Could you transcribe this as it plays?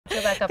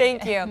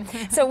Thank you.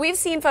 So we've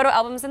seen photo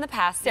albums in the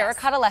past. Sarah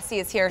Cottalesi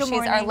is here. She's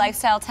our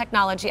lifestyle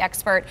technology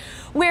expert,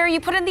 where you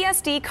put in the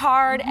SD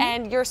card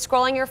and you're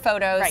scrolling your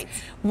photos. Right.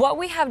 What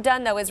we have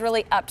done, though, is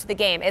really up to the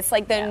game. It's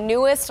like the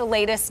newest,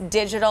 latest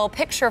digital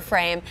picture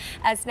frame,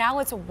 as now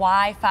it's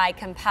Wi-Fi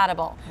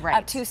compatible. Right.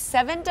 Up to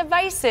 7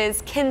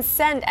 devices can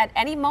send at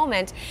any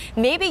moment.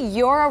 Maybe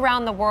you're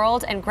around the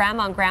world and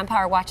grandma and grandpa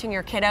are watching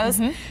your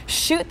kiddos.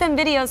 Shoot them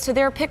videos to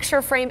their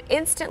picture frame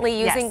instantly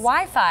using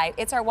Wi-Fi.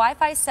 It's our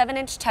Wi-Fi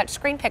 7-inch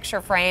touchscreen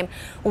picture frame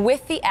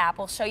with the app.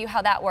 We'll show you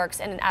how that works.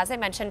 And as I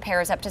mentioned,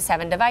 pairs up to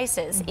 7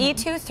 devices.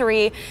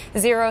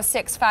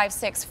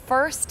 E230656.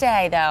 First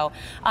day, though,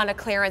 on a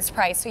clearance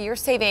price. So you're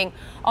saving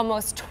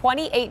almost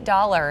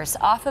 $28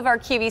 off of our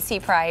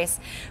QVC price.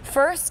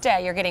 First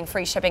day, you're getting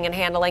free shipping and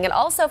handling. And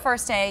also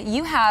first day,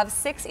 you have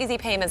 6 easy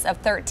payments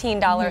of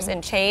 $13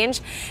 and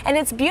change. And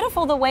it's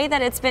beautiful the way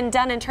that it's been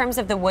done in terms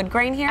of the wood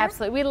grain here.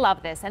 Absolutely. We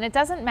love this. And it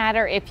doesn't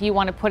matter if you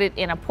want to put it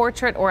in a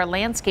portrait or a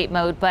landscape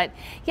mode, but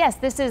yes,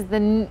 this is the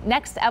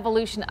next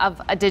evolution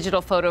of a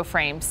digital photo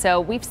frame. So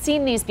we've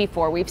seen these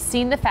before. We've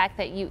seen the fact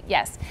that you,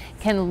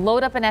 can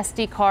load up an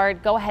SD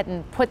card, go ahead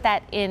and put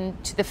that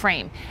into the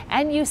frame.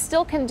 And you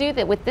still can do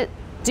that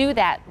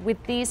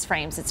with these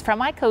frames. It's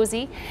from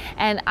iCozy,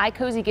 and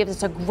iCozy gives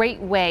us a great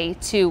way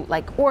to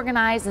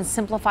organize and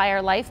simplify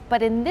our life.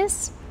 But in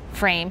this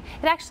frame,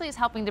 it actually is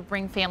helping to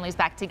bring families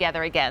back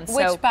together again.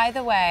 Which, by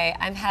the way,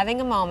 I'm having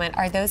a moment.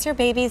 Are those your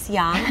babies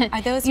young?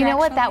 Are those your You know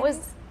what? That babies?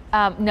 was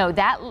no,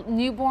 that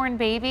newborn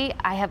baby,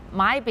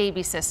 my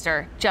baby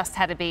sister just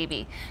had a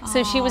baby.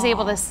 So she was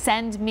able to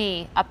send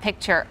me a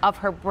picture of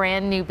her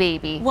brand new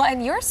baby. Well,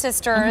 and your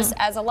sisters,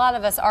 as a lot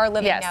of us are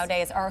living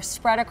nowadays, are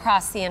spread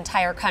across the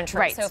entire country.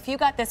 Right. So if you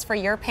got this for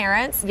your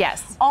parents,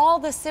 all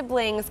the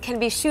siblings can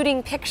be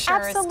shooting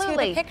pictures to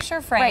the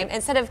picture frame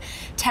instead of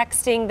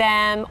texting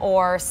them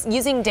or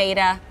using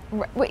data.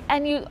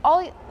 And you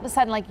all of a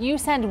sudden, you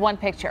send one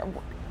picture.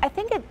 I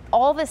think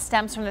all this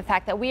stems from the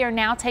fact that we are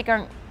now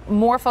taking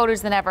more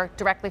photos than ever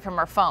directly from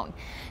our phone.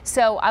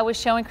 So I was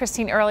showing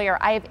Christine earlier,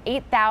 I have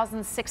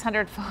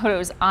 8,600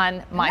 photos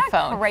on my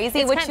phone.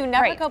 Crazy, which you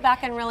never go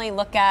back and really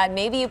look at.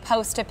 Maybe you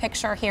post a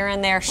picture here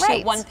and there,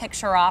 shoot one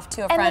picture off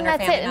to a friend or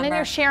family member. And then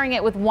you're sharing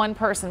it with one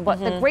person. But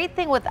the great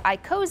thing with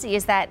iCozy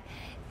is that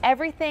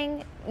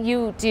everything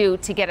you do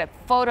to get a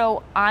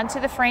photo onto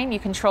the frame, you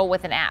control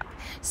with an app.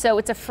 So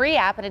it's a free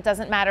app, and it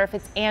doesn't matter if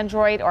it's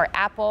Android or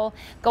Apple.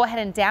 Go ahead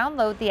and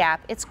download the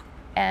app.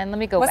 And let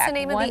me go back. What's the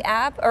name of the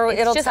app? Or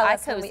it'll just tell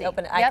us when we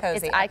open it. Yep, iCozy.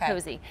 it's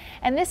iCozy.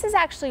 And this is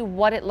actually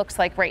what it looks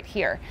like right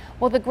here.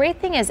 Well, the great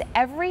thing is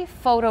every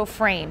photo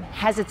frame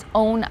has its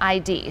own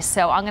ID.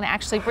 So I'm going to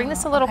actually bring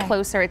this a little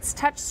closer. It's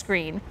touch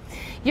screen.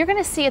 You're going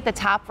to see at the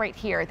top right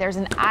here, there's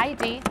an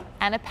ID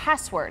and a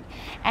password.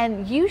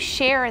 And you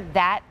share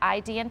that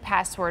ID and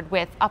password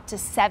with up to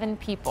 7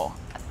 people.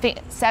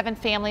 7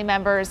 family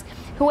members,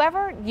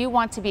 whoever you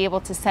want to be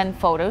able to send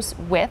photos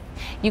with,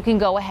 you can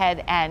go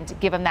ahead and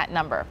give them that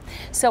number.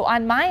 So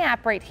on my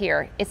app right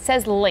here, it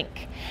says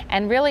link.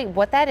 And really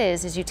what that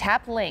is you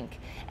tap link,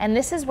 and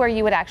this is where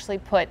you would actually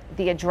put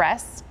the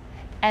address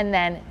and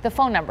then the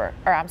phone number,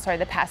 or I'm sorry,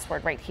 the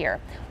password right here.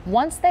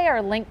 Once they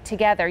are linked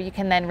together, you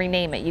can then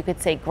rename it. You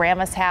could say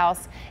grandma's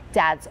house,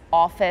 dad's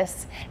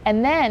office,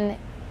 and then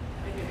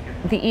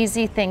the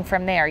easy thing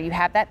from there, you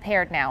have that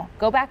paired now.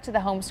 Go back to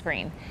the home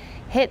screen.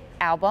 Hit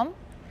album,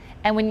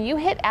 and when you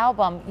hit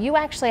album, you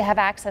actually have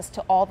access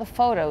to all the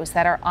photos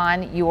that are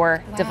on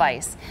your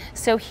device.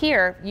 So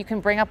here, you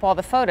can bring up all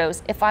the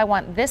photos. If I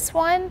want this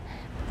one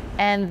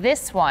and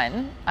this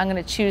one, I'm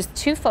going to choose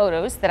 2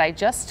 photos that I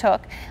just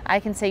took. I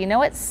can say, you know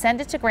what,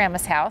 send it to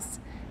grandma's house.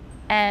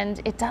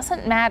 And it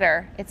doesn't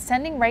matter. It's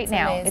sending right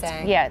now.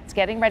 It's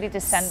getting ready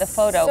to send the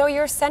photo. So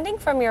you're sending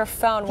from your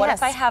phone. What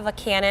if I have a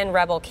Canon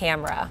Rebel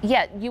camera?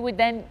 Yeah,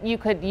 you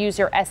could use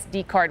your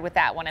SD card with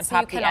that one and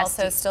pop the SD. You can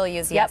also still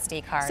use the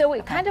SD card. So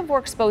it kind of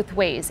works both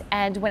ways.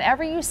 And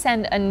whenever you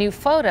send a new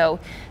photo,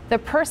 the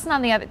person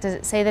on the other, does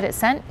it say that it's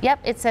sent?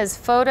 Yep, it says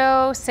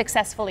photo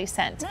successfully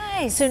sent.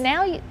 Nice. So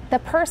now the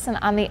person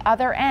on the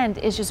other end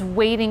is just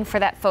waiting for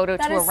that photo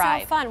to arrive. That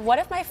is so fun. What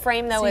if my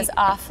frame, though, is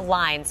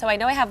offline? So I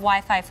know I have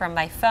Wi-Fi from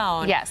my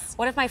phone. Yes.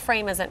 What if my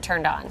frame isn't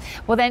turned on?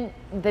 Well, then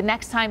the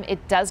next time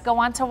it does go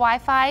onto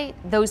Wi-Fi,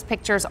 those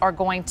pictures are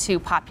going to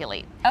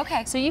populate.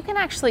 Okay. So you can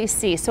actually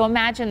see, so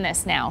imagine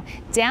this now.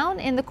 Down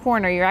in the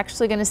corner, you're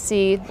actually going to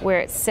see where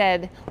it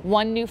said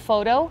one new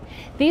photo.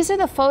 These are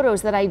the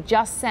photos that I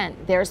just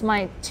sent. There's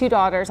my 2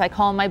 daughters. I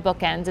call them my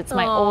bookends. It's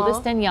my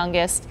oldest and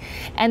youngest.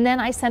 And then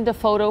I send a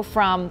photo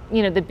from,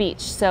 the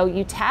beach. So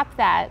you tap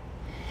that,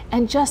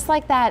 and just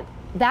like that,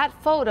 that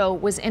photo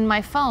was in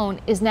my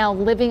phone is now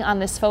living on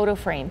this photo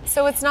frame.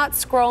 So it's not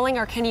scrolling,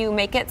 or can you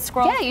make it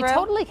scroll through? Yeah, you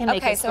totally can make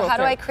it scroll through. Okay, so how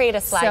do I create a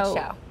slideshow?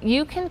 So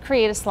you can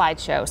create a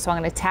slideshow. So I'm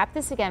going to tap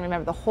this again.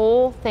 Remember, the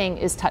whole thing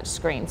is touch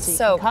screen. So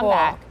you can come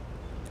back.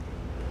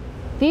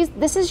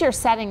 This is your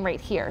setting right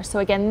here. So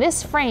again,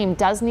 this frame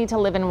does need to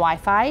live in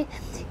Wi-Fi.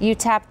 You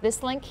tap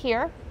this link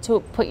here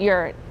to put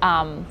your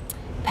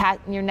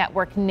your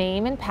network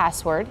name and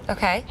password.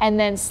 Okay. And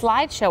then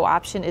slideshow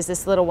option is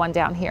this little one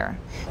down here.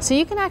 So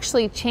you can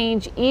actually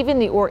change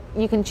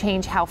you can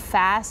change how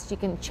fast, you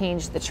can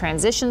change the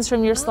transitions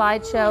from your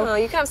slideshow. Oh,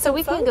 you can have so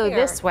we can go here.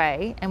 this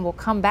way and we'll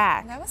come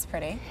back. That was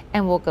pretty.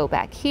 And we'll go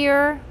back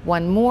here,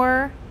 one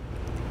more.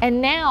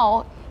 And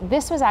now,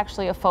 this was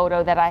actually a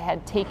photo that I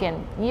had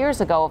taken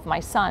years ago of my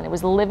son. It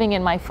was living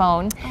in my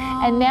phone.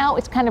 And now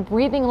it's kind of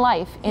breathing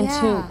life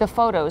into the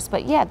photos.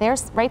 But yeah,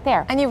 there's right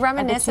there. And you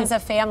reminisce as a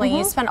family.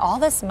 You spend all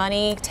this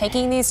money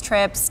taking these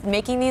trips,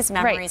 making these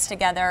memories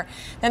together.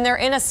 Then they're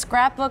in a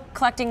scrapbook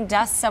collecting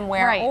dust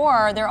somewhere,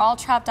 or they're all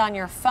trapped on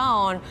your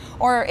phone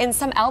or in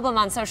some album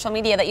on social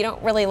media that you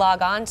don't really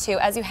log on to.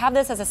 As you have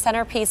this as a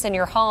centerpiece in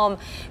your home,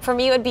 for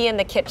me it would be in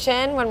the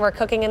kitchen when we're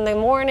cooking in the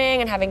morning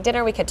and having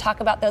dinner. We could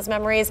talk about those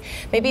memories.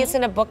 Maybe it's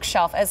in a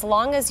bookshelf. As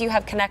long as you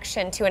have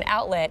connection to an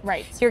outlet,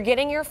 you're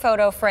getting your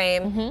photo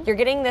frame, you're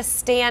getting this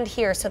stand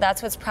here, so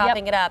that's what's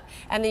propping it up.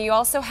 And then you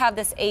also have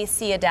this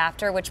AC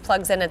adapter, which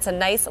plugs in. It's a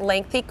nice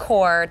lengthy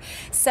cord,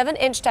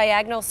 7-inch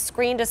diagonal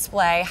screen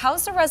display.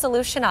 How's the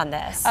resolution on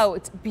this? Oh,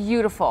 it's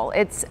beautiful.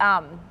 It's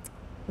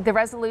the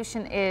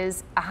resolution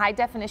is a high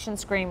definition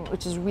screen,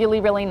 which is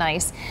really, really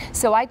nice.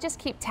 So I just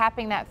keep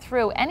tapping that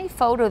through. Any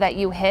photo that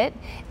you hit,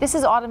 this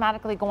is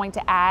automatically going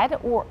to add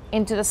or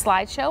into the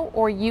slideshow,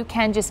 or you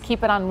can just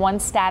keep it on one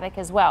static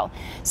as well.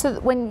 So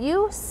when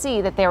you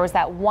see that there was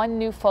that one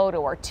new photo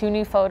or two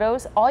new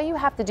photos, all you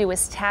have to do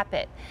is tap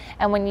it.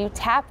 And when you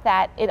tap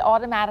that, it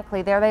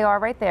automatically, there they are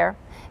right there,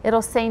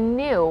 it'll say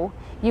new.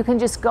 You can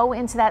just go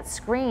into that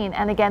screen,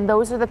 and again,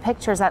 those are the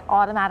pictures that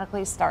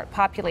automatically start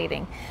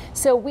populating.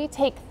 So we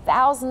take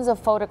thousands of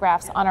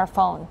photographs on our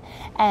phone,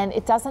 and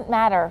it doesn't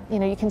matter, you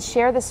know, you can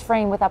share this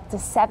frame with up to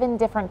 7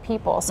 different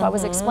people. So I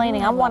was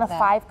explaining, I'm one of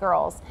 5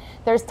 girls.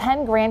 There's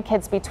 10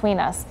 grandkids between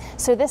us.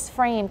 So this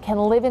frame can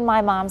live in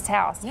my mom's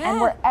house, and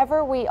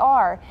wherever we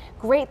are,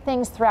 great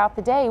things throughout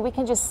the day, we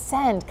can just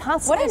send,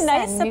 constantly What a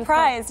nice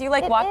surprise. You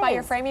like walk by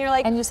your frame and you're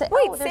like, and you say,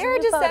 wait, oh,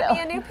 Sarah just sent me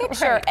a new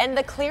picture. And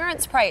the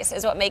clearance price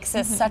is what makes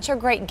this such a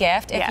great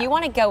gift. If you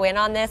want to go in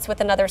on this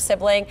with another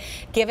sibling,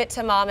 give it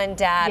to mom and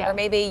dad, or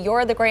maybe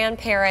you're the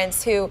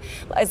grandparents who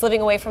is living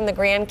away from the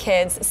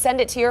grandkids, send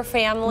it to your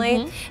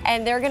family,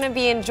 and they're going to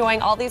be enjoying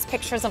all these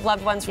pictures of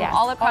loved ones from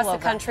all across the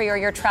country or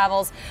your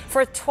travels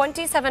for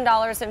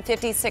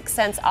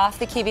 $27.56 off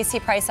the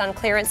QVC price on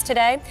clearance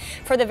today.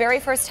 For the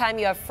very first time,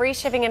 you have free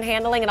shipping and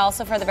handling, and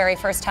also for the very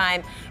first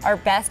time, our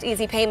best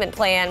easy payment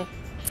plan.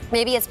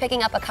 Maybe it's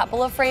picking up a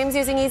couple of frames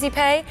using Easy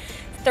Pay,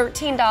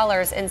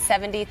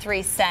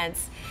 $13.73.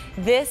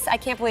 This, I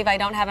can't believe I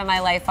don't have in my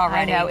life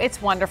already. I know, it's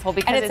wonderful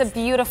because it's a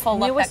beautiful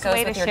look that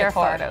goes with your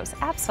decor. Photos.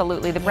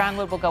 Absolutely, the brown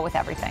wood will go with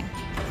everything.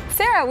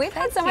 Sarah, we've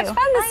had so much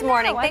fun this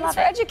morning. Thanks for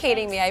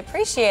educating me. I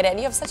appreciate it. And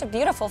you have such a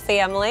beautiful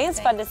family. It's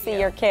fun to see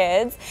your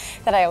kids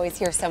that I always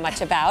hear so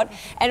much about.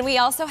 And we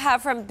also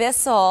have from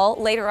Bissell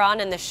later on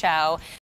in the show